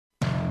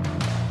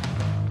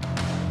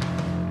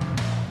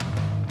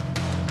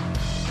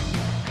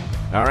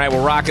All right,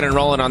 we're rocking and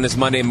rolling on this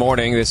Monday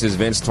morning. This is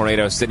Vince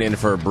Tornado sitting in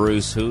for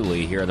Bruce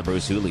Hooley here on the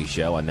Bruce Hooley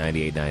Show on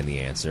 98.9 The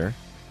Answer.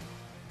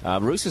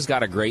 Bruce has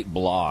got a great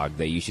blog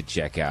that you should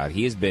check out.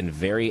 He has been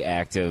very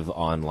active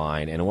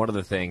online, and one of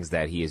the things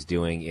that he is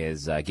doing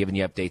is giving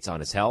you updates on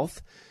his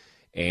health.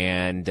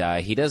 And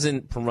he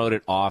doesn't promote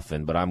it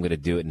often, but I'm going to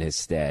do it in his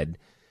stead.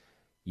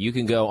 You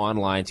can go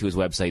online to his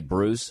website,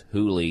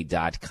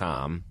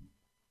 brucehooley.com.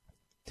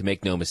 To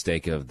make no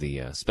mistake of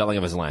the spelling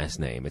of his last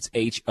name, it's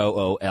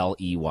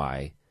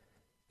Hooley.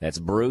 That's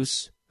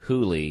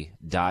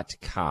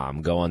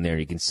brucehooley.com. Go on there.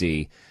 You can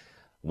see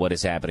what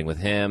is happening with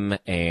him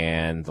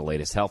and the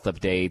latest health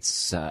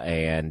updates,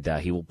 and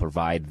he will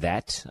provide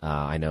that,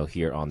 I know,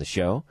 here on the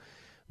show,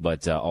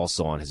 but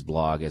also on his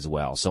blog as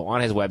well. So on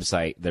his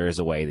website, there is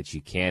a way that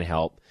you can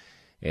help.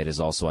 It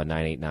is also on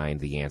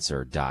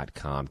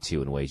 989theanswer.com,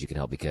 too, in ways you can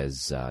help,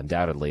 because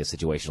undoubtedly a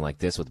situation like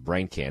this with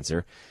brain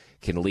cancer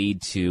can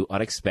lead to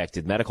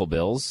unexpected medical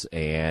bills,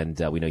 and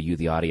we know you,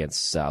 the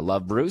audience,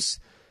 love Bruce.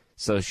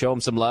 So show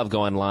him some love,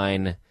 go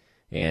online,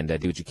 and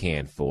do what you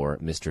can for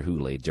Mr.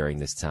 Hooley during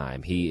this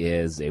time. He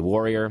is a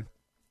warrior,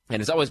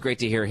 and it's always great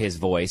to hear his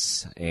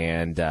voice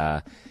and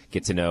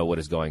get to know what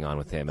is going on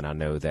with him. And I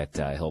know that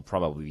he'll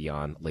probably be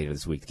on later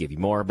this week to give you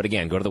more. But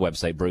again, go to the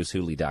website,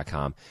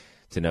 brucehooley.com,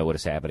 to know what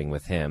is happening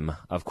with him.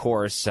 Of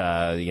course,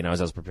 as I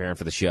was preparing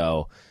for the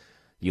show,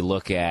 you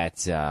look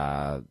at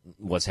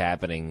what's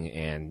happening,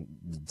 and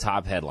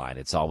top headline,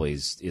 it's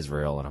always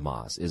Israel and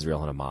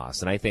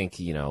Hamas. And I think,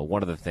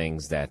 one of the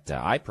things that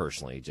I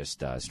personally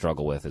just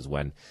struggle with is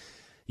when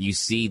you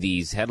see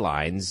these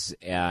headlines,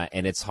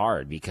 and it's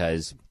hard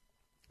because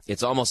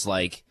it's almost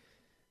like,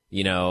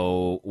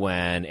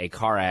 when a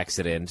car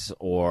accident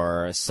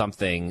or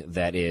something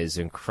that is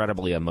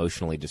incredibly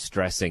emotionally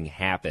distressing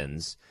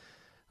happens,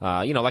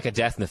 like a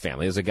death in the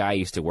family. There's a guy I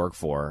used to work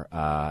for,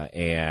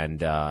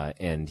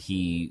 and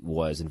he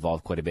was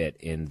involved quite a bit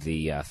in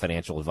the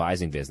financial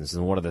advising business.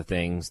 And one of the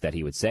things that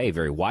he would say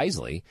very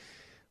wisely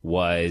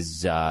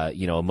was,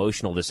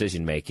 emotional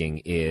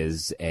decision-making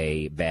is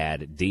a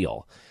bad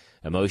deal.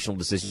 Emotional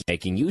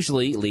decision-making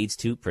usually leads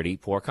to pretty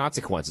poor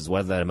consequences,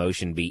 whether that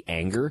emotion be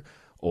anger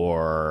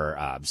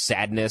or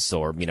sadness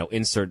or,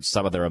 insert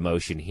some other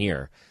emotion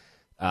here.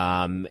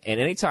 And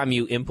anytime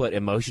you input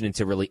emotion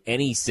into really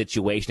any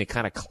situation, it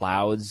kind of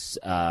clouds,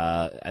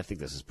 I think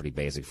this is pretty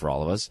basic for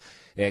all of us,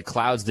 it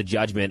clouds the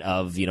judgment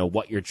of,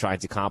 what you're trying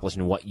to accomplish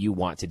and what you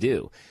want to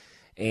do.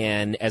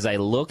 And as I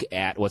look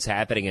at what's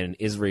happening in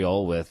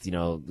Israel with,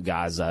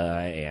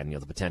 Gaza and,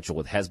 the potential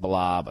with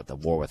Hezbollah, but the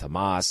war with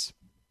Hamas,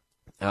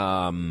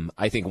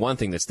 I think one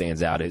thing that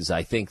stands out is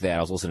I think that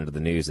I was listening to the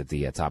news at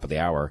the top of the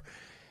hour.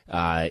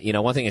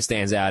 One thing that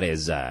stands out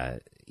is,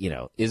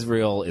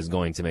 Israel is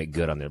going to make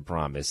good on their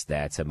promise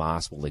that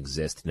Hamas will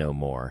exist no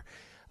more.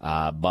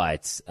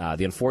 But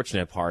the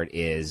unfortunate part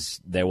is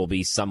there will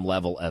be some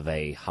level of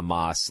a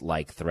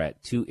Hamas-like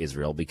threat to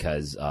Israel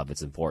because of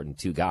its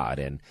importance to God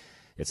and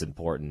its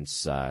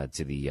importance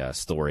to the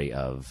story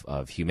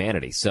of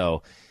humanity.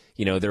 So,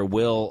 there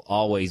will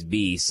always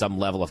be some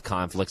level of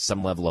conflict,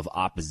 some level of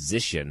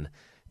opposition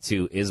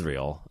to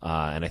Israel.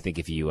 And I think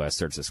if you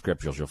search the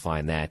scriptures, you'll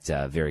find that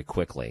very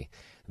quickly,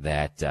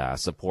 that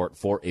support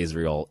for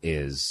Israel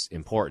is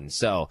important.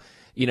 So,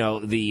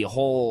 the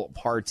whole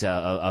part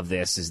of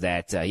this is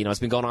that, it's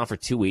been going on for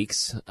 2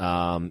 weeks.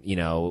 When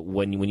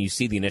you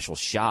see the initial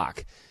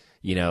shock,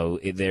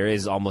 there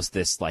is almost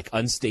this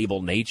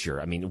unstable nature.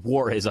 I mean,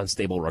 war is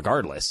unstable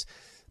regardless.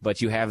 But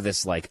you have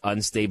this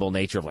unstable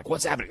nature of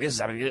what's happening? This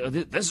is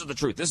happening. This is the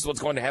truth. This is what's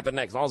going to happen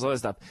next. All this other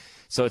stuff.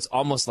 So it's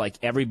almost like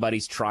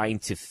everybody's trying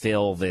to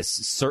fill this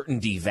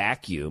certainty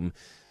vacuum,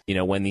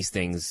 when these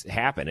things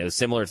happen. It was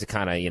similar to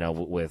kind of,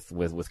 with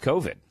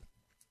COVID.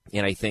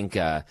 And I think,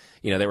 there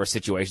were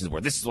situations where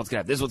this is what's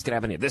going to happen. This is what's going to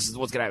happen here. This is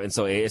what's going to happen.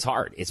 So it's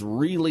hard. It's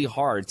really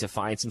hard to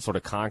find some sort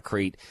of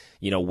concrete,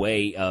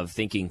 way of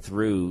thinking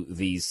through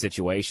these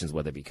situations,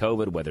 whether it be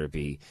COVID, whether it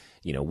be,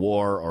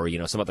 war or,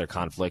 some other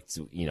conflict,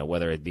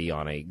 whether it be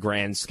on a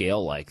grand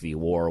scale like the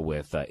war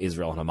with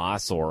Israel and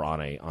Hamas or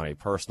on a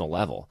personal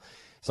level.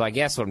 So I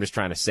guess what I'm just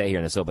trying to say here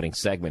in this opening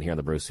segment here on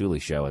the Bruce Hooley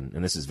Show, and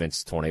this is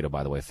Vince Tornado,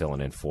 by the way,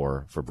 filling in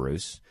for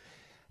Bruce.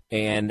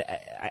 And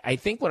I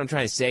think what I'm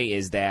trying to say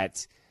is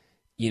that,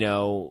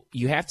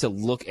 you have to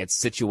look at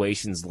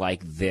situations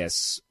like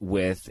this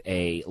with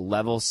a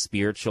level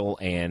spiritual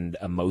and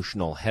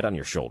emotional head on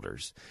your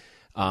shoulders.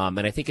 And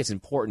I think it's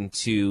important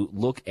to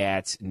look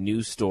at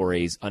news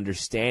stories,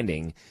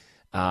 understanding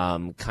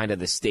kind of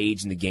the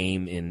stage in the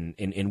game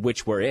in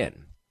which we're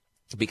in.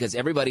 Because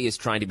everybody is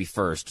trying to be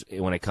first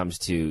when it comes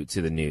to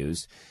the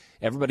news.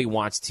 Everybody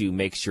wants to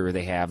make sure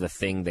they have the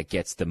thing that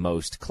gets the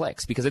most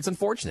clicks because it's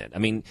unfortunate. I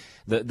mean,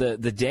 the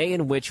day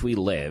in which we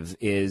live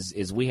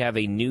is we have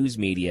a news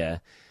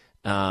media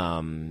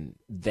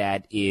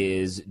that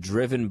is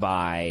driven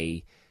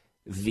by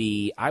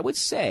I would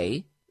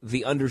say,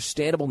 the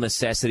understandable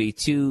necessity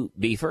to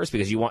be first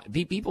because you want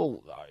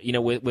people,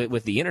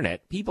 with the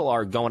internet, people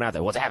are going out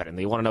there. What's happening?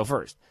 They want to know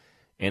first.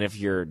 And if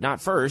you're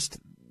not first,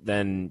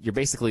 then you're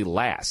basically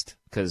last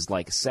because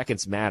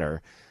seconds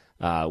matter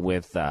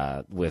with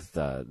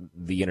the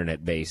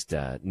internet-based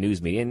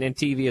news media and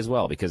TV as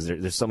well, because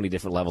there's so many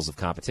different levels of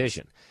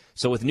competition.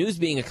 So with news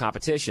being a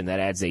competition, that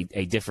adds a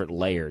different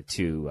layer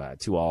to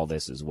all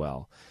this as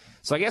well.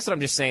 So I guess what I'm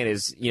just saying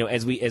is,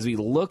 as we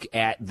look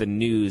at the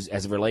news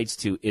as it relates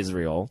to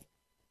Israel,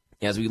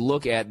 as we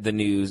look at the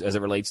news as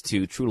it relates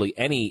to truly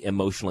any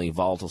emotionally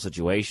volatile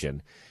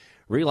situation,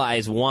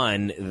 realize,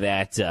 one,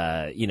 that,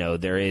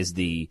 there is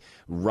the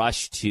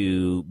rush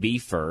to be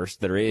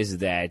first. There is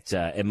that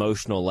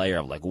emotional layer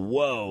of like,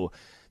 whoa,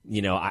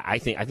 I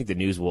think the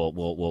news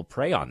will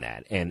prey on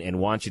that and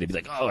want you to be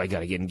like, oh, I got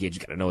to get engaged. You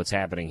got to know what's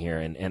happening here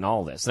and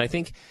all this. And I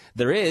think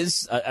there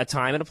is a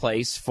time and a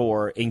place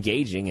for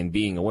engaging and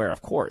being aware,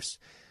 of course.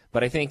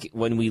 But I think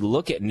when we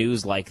look at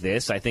news like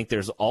this, I think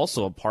there's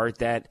also a part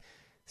that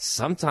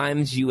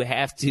sometimes you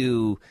have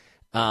to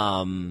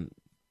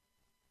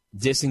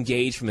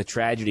disengage from the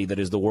tragedy that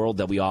is the world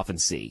that we often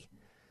see.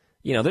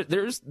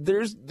 There's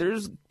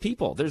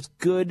people, there's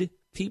good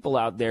people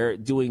out there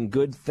doing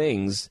good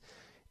things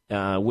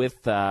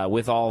with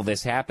all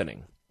this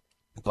happening,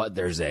 but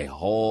there's a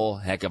whole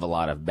heck of a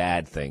lot of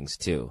bad things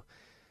too.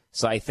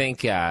 So I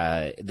think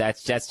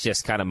that's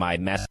just kind of my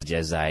message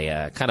as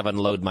I kind of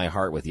unload my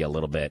heart with you a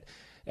little bit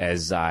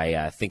as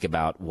I think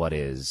about what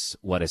is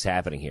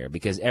happening here,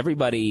 because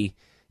everybody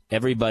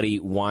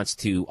wants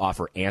to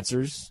offer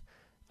answers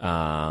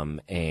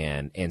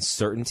and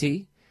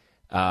certainty.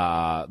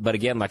 But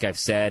again, like I've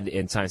said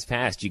in times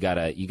past, you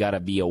gotta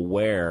be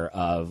aware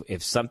of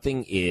if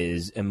something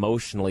is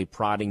emotionally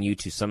prodding you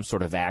to some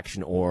sort of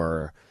action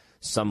or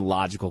some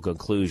logical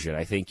conclusion.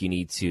 I think you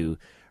need to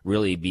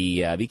really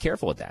be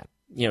careful with that.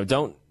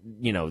 Don't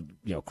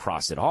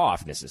cross it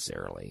off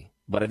necessarily.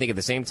 But I think at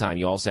the same time,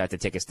 you also have to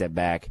take a step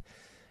back,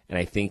 and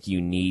I think you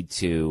need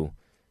to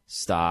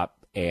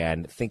stop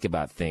and think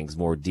about things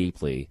more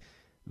deeply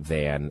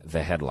than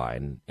the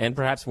headline, and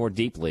perhaps more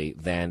deeply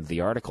than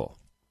the article.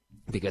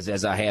 Because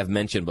as I have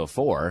mentioned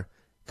before,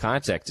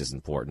 context is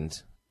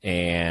important,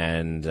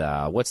 and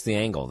what's the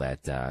angle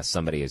that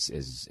somebody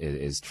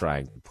is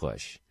trying to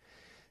push.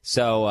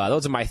 So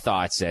those are my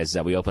thoughts as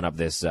we open up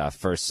this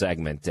first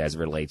segment as it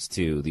relates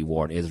to the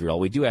war in Israel.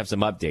 We do have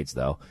some updates,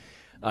 though.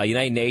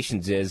 United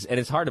Nations and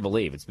it's hard to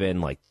believe, it's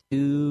been like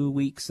 2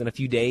 weeks and a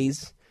few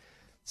days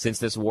since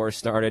this war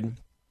started.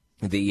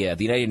 The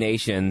United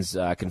Nations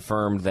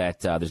confirmed that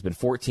there's been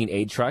 14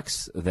 aid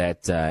trucks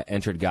that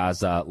entered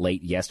Gaza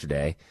late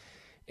yesterday,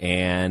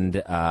 and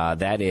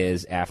that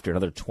is after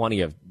another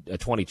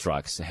 20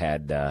 trucks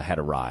had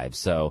arrived.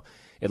 So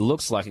it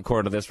looks like,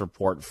 according to this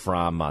report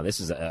from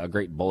this is a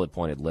great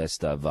bullet-pointed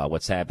list of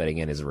what's happening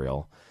in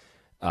Israel,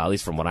 at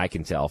least from what I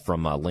can tell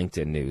from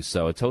LinkedIn News.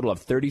 So a total of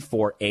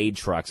 34 aid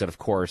trucks, and of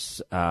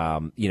course,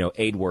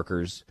 aid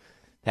workers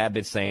have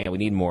been saying we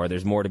need more.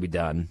 There's more to be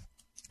done,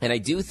 and I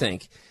do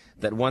think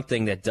that one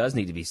thing that does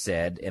need to be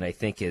said, and I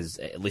think is,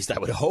 at least I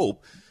would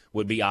hope,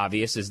 would be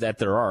obvious, is that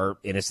there are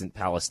innocent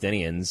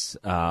Palestinians,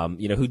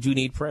 who do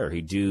need prayer,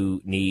 who do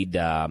need,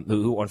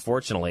 who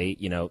unfortunately,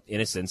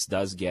 innocence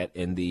does get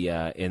in the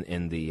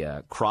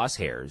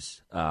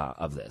crosshairs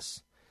of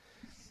this.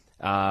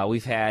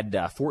 We've had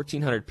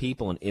 1,400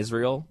 people in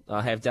Israel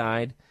have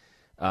died,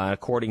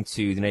 according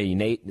to the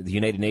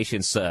United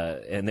Nations,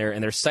 and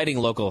they're citing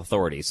local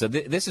authorities. So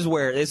this is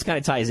where this kind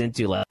of ties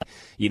into,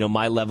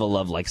 my level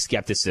of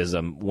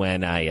skepticism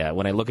when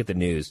I look at the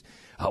news.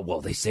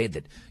 Well, they say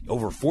that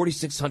over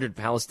 4,600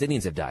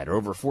 Palestinians have died, or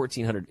over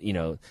 1,400,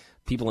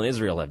 people in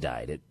Israel have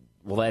died.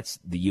 Well, that's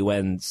the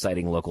UN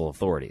citing local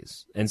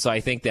authorities. And so I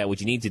think that what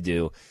you need to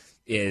do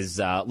is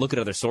look at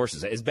other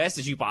sources as best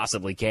as you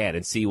possibly can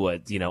and see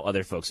what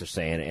other folks are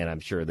saying. And I'm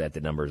sure that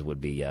the numbers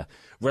would be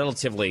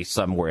relatively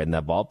somewhere in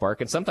that ballpark,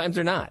 and sometimes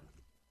they're not.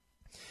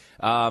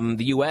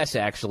 The U.S.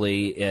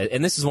 actually,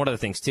 and this is one of the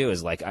things too,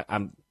 is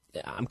I'm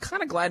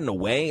kind of glad in a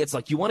way. It's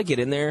like you want to get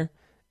in there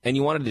and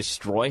you want to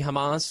destroy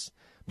Hamas,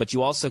 but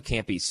you also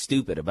can't be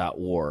stupid about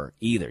war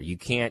either. You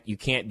can't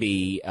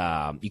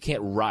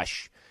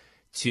rush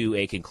to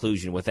a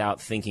conclusion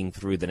without thinking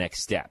through the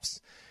next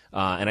steps.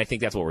 And I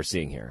think that's what we're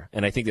seeing here.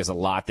 And I think there's a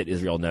lot that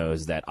Israel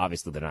knows that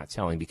obviously they're not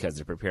telling, because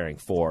they're preparing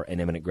for an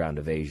imminent ground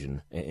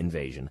invasion.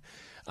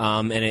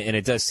 And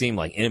it does seem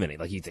like imminent.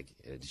 Like, you think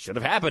it should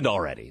have happened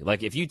already.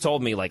 Like, if you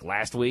told me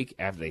last week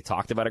after they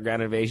talked about a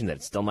ground invasion that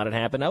it still not had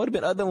happened, I'd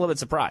been a little bit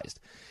surprised.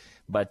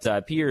 But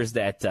appears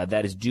that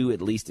that is due,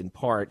 at least in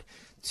part,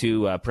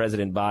 to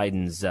President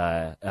Biden's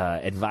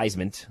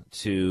advisement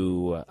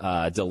to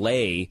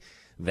delay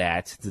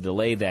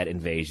that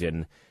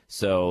invasion.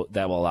 So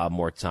that will allow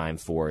more time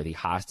for the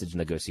hostage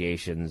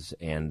negotiations.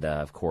 And,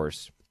 of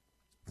course,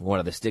 one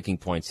of the sticking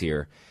points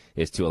here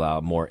is to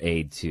allow more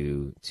aid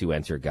to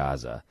enter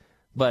Gaza.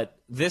 But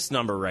this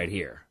number right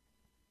here,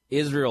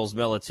 Israel's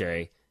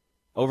military,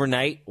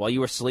 overnight while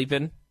you were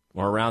sleeping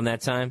or around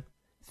that time,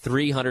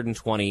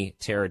 320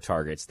 terror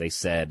targets, they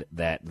said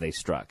that they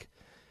struck.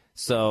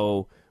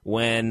 So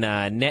when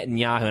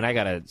Netanyahu, and I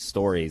got a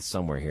story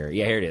somewhere here.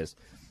 Yeah, here it is.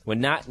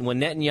 When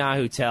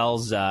Netanyahu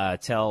tells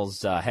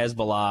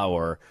Hezbollah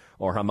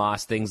or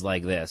Hamas things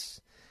like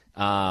this,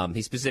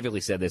 He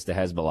specifically said this to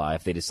Hezbollah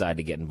if they decide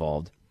to get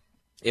involved.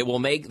 It will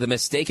make the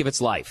mistake of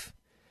its life.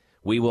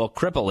 We will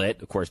cripple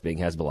it, of course, being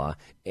Hezbollah.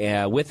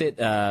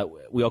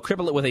 We'll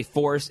cripple it with a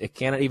force it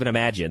cannot even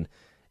imagine,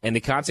 and the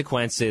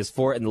consequences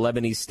for it in the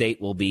Lebanese state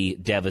will be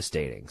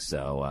devastating.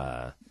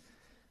 So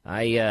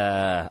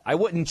I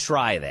wouldn't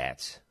try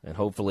that, and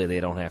hopefully they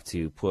don't have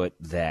to put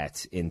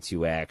that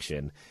into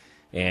action.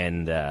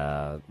 And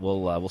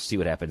we'll see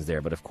what happens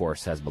there. But of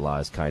course,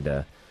 Hezbollah is kind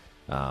of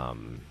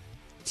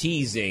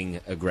teasing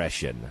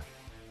aggression,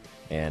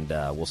 and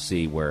we'll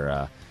see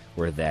where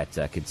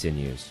that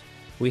continues.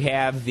 We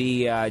have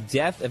the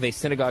death of a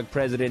synagogue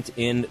president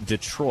in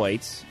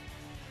Detroit.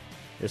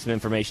 There's some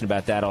information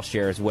about that I'll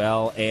share as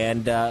well.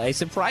 And a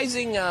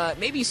surprising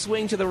maybe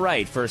swing to the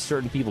right for a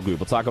certain people group.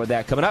 We'll talk about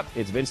that coming up.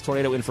 It's Vince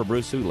Tornado in for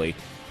Bruce Hooley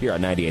here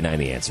on 98.9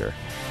 The Answer.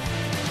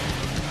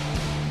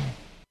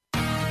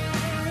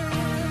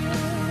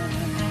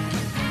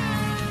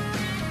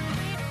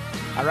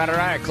 All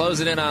right.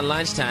 Closing in on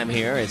lunchtime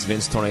here. It's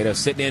Vince Tornado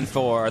sitting in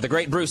for the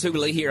great Bruce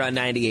Hooley here on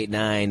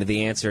 98.9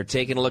 The Answer.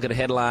 Taking a look at the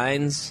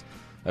headlines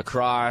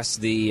across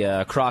the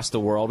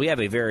world. We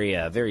have a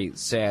very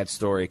sad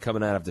story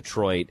coming out of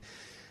Detroit,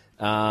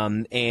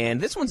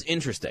 and this one's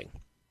interesting.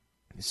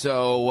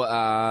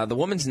 So the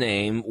woman's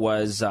name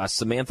was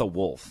Samantha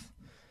Wolf.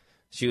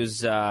 She was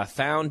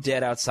found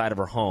dead outside of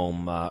her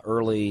home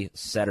early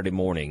Saturday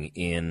morning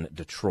in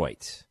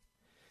Detroit.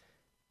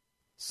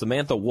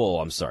 Samantha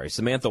Wool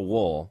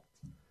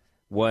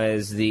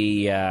was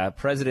the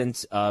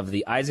president of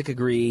the Isaac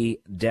Agree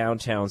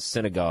Downtown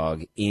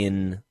Synagogue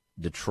in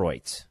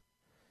Detroit.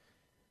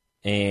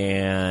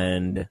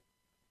 And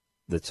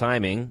the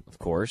timing, of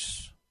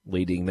course,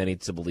 leading many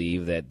to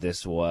believe that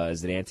this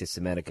was an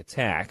anti-Semitic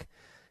attack.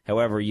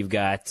 However, you've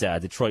got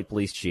Detroit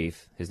Police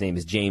Chief. His name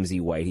is James E.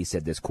 White. He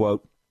said this,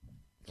 quote,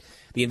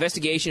 "The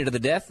investigation into the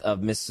death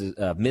of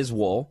Ms.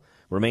 Wool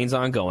remains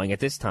ongoing at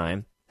this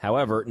time.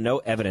 However, no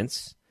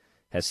evidence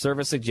has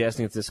surfaced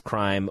suggesting that this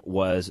crime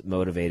was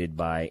motivated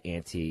by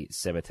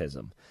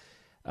anti-Semitism."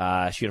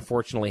 She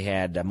unfortunately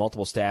had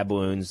multiple stab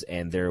wounds,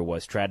 and there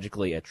was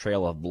tragically a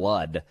trail of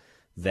blood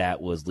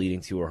that was leading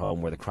to her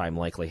home where the crime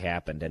likely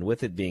happened. And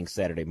with it being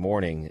Saturday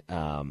morning,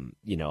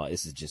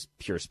 this is just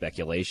pure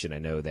speculation. I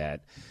know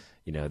that,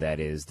 that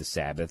is the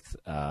Sabbath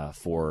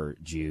for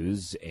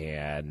Jews,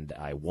 and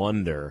I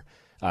wonder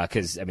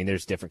because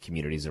there's different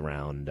communities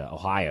around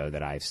Ohio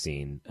that I've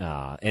seen,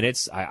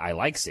 and I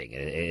like seeing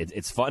it.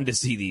 It's fun to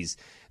see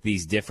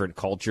these different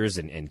cultures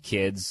and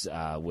kids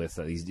with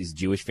these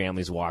Jewish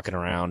families walking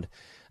around,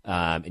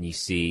 and you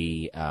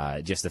see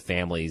just the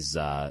families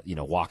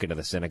walking to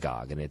the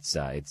synagogue, and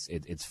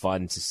it's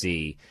fun to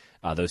see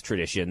those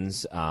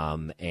traditions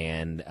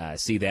and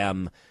see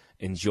them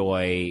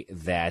enjoy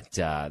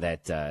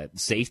that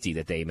safety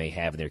that they may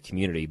have in their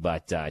community.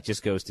 But it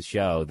just goes to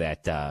show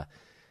that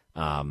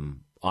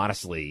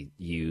honestly,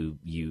 you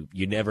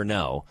never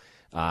know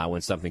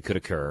when something could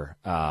occur,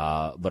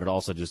 but it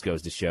also just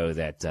goes to show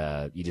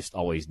that you just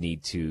always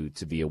need to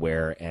be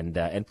aware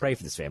and pray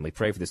for this family,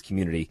 pray for this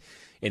community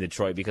in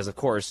Detroit, because of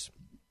course,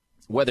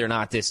 whether or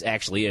not this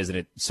actually is, and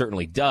it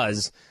certainly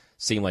does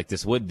seem like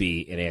this would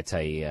be an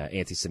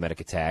anti-Semitic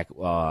attack,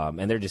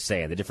 and they're just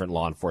saying the different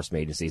law enforcement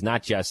agencies,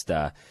 not just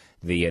the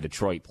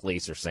Detroit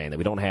police, are saying that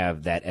we don't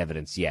have that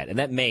evidence yet, and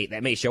that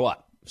may show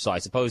up. So I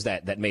suppose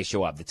that may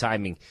show up. The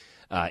timing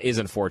is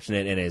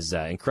unfortunate and is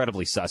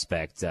incredibly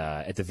suspect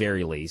at the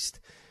very least.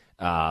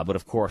 But,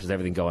 of course, with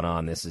everything going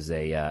on, this is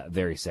a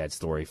very sad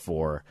story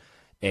for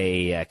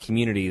a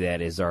community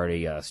that is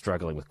already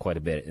struggling with quite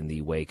a bit in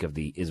the wake of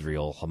the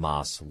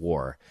Israel-Hamas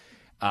war.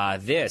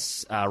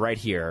 This right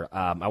here,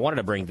 I wanted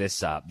to bring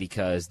this up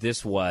because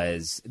this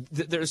was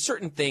there's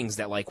certain things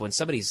that, like, when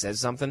somebody says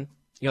something,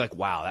 you're like,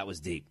 wow, that was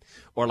deep.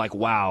 Or like,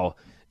 wow,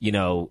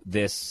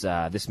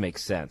 this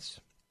makes sense.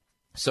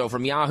 So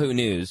from Yahoo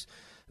News,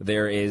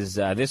 there is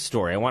this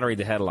story. I want to read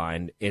the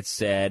headline. It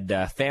said,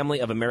 "Family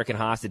of American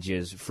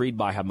hostages freed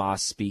by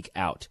Hamas speak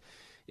out.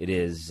 It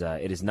is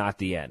not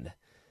the end."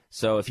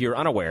 So if you're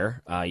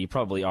unaware, you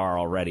probably are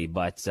already,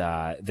 but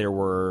there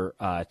were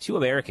 2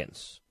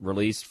 Americans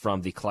released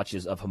from the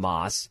clutches of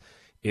Hamas.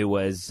 It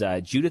was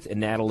Judith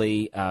and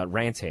Natalie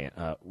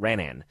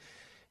Ranan.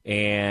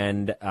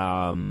 And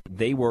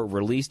they were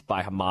released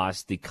by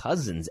Hamas. The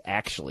cousins,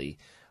 actually,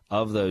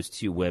 of those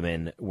 2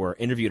 women were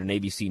interviewed on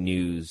ABC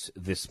News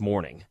this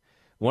morning.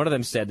 One of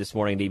them said this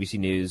morning on ABC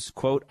News,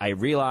 quote, "I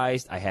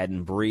realized I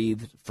hadn't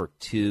breathed for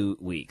 2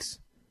 weeks."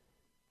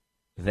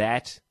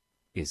 That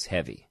is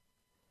heavy.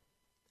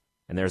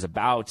 And there's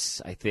about,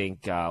 I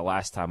think,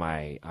 last time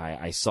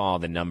I saw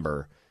the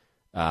number,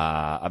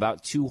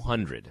 about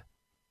 200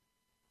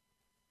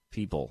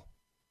 people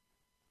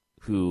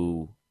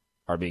who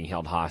are being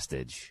held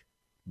hostage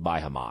by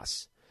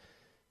Hamas.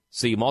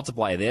 So you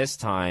multiply this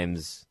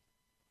times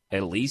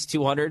at least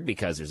 200,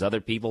 because there's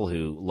other people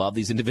who love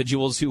these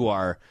individuals who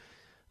are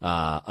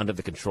under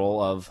the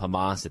control of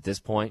Hamas at this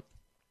point.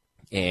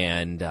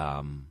 And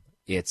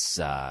it's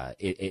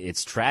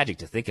tragic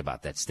to think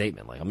about that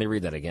statement. Like, let me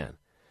read that again.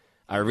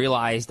 I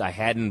realized I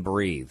hadn't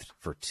breathed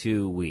for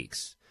 2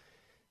 weeks.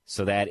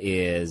 So that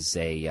is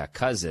a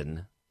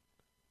cousin,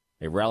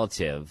 a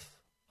relative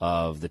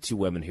of the two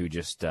women who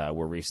just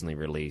were recently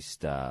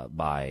released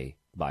by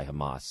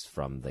Hamas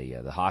from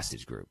the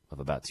hostage group of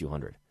about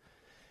 200.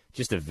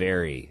 Just a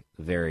very,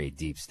 very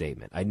deep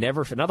statement.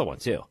 Another one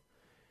too.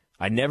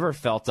 I never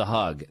felt a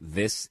hug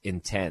this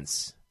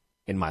intense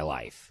in my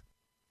life.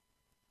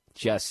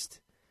 Just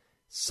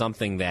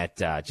something that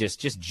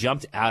just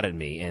jumped out at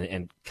me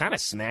and kind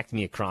of smacked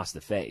me across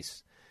the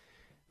face.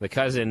 The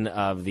cousin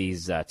of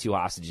these two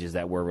hostages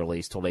that were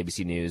released told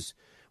ABC News,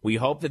 "We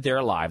hope that they're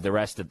alive, the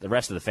rest of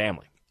the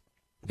family."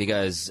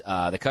 Because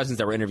the cousins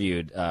that were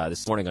interviewed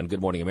this morning on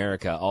Good Morning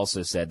America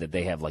also said that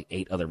they have like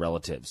 8 other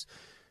relatives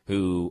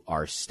who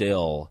are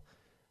still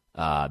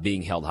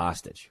being held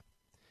hostage.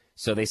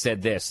 So they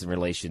said this in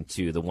relation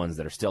to the ones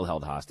that are still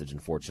held hostage,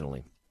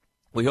 unfortunately.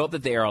 "We hope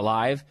that they are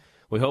alive.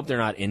 We hope they're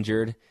not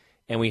injured.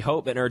 And we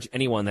hope and urge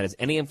anyone that has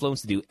any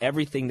influence to do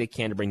everything they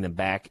can to bring them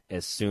back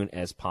as soon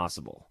as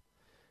possible.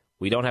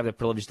 We don't have the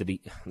privilege to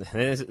be..."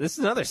 This is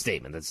another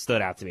statement that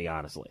stood out to me,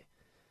 honestly.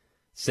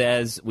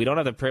 Says, "We don't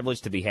have the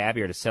privilege to be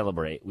happy or to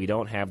celebrate. We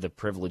don't have the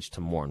privilege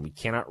to mourn. We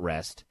cannot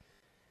rest.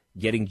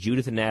 Getting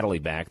Judith and Natalie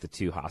back, the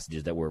 2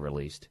 hostages that were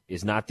released,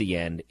 is not the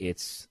end.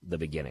 It's the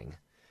beginning."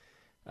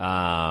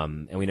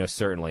 And we know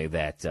certainly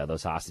that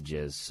those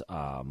hostages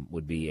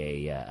would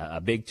be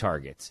a big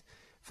target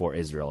for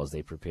Israel as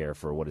they prepare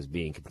for what is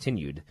being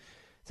continued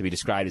to be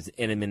described as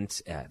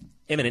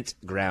imminent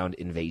ground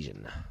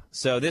invasion.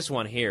 So this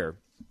one here,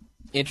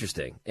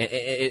 interesting.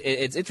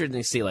 It's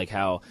interesting to see like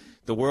how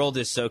the world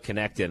is so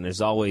connected, and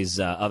there's always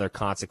other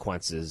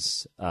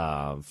consequences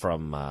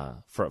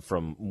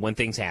from when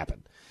things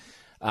happen.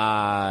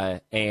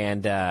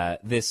 And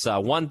this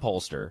one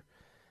pollster,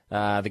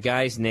 the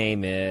guy's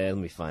name is,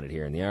 let me find it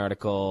here in the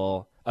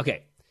article.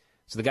 Okay,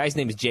 so the guy's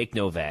name is Jake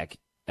Novak.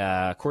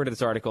 According to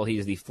this article, he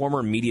is the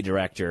former media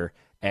director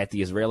at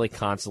the Israeli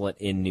consulate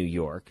in New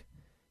York.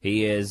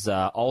 He is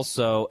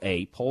also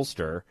a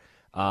pollster.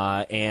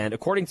 And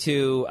according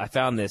to, I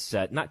found this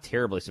not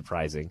terribly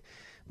surprising,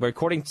 but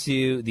according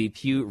to the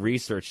Pew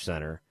Research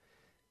Center,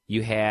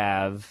 you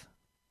have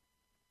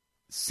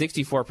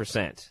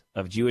 64%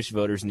 of Jewish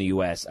voters in the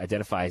U.S.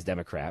 identify as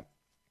Democrat.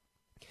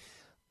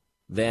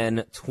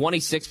 Then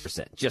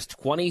 26%, just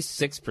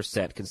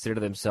 26% consider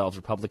themselves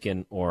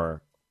Republican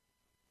or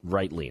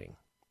right-leaning.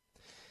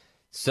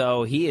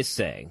 So he is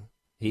saying,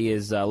 he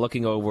is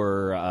looking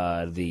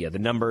over the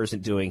numbers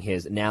and doing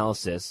his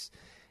analysis,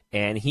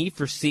 and he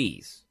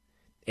foresees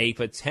a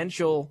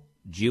potential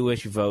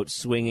Jewish vote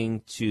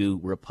swinging to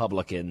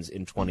Republicans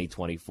in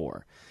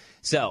 2024.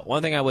 So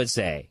one thing I would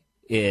say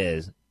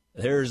is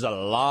there's a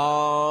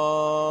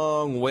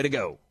long way to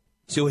go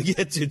till we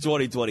get to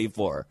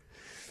 2024.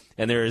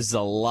 And there's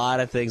a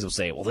lot of things we'll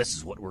say, well, this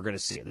is what we're going to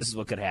see. This is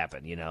what could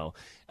happen, you know.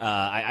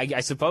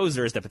 I suppose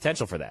there is the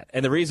potential for that.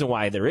 And the reason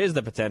why there is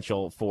the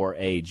potential for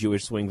a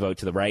Jewish swing vote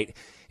to the right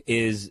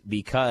is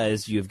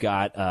because you've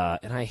got,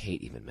 and I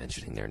hate even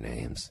mentioning their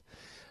names,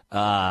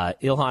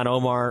 Ilhan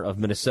Omar of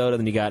Minnesota,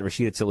 then you got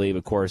Rashida Tlaib,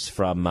 of course,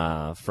 from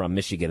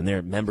Michigan, and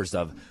they're members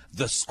of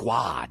the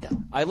Squad.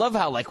 I love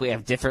how, like, we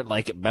have different,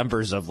 like,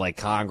 members of, like,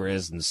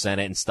 Congress and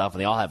Senate and stuff,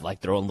 and they all have,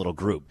 like, their own little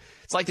group.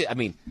 It's like, I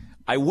mean,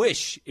 I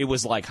wish it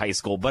was like high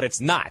school, but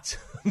it's not,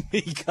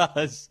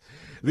 because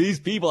these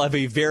people have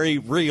a very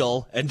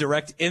real and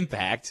direct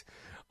impact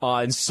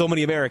on so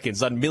many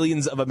Americans, on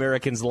millions of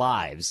Americans'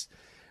 lives.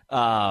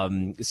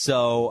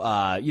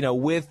 So, you know,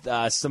 with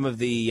some of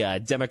the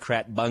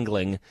Democrat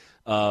bungling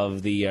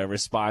of the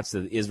response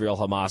to the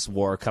Israel-Hamas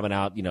war coming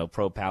out, you know,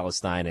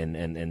 pro-Palestine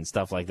and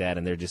stuff like that,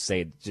 and they're just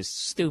saying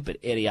just stupid,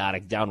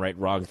 idiotic, downright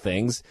wrong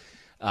things,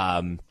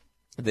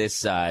 this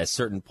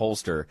certain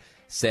pollster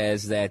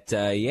says that,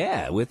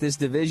 yeah, with this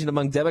division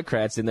among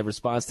Democrats in the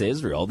response to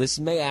Israel, this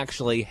may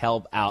actually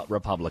help out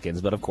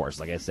Republicans. But, of course,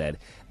 like I said,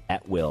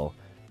 that will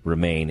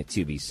remain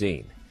to be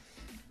seen.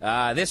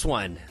 This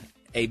one,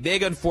 a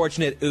big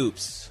unfortunate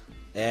oops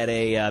at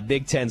a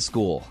Big Ten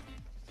school.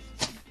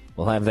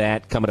 We'll have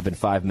that coming up in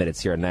 5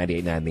 minutes here on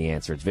 98.9 The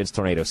Answer. It's Vince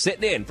Tornado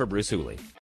sitting in for Bruce Hooley.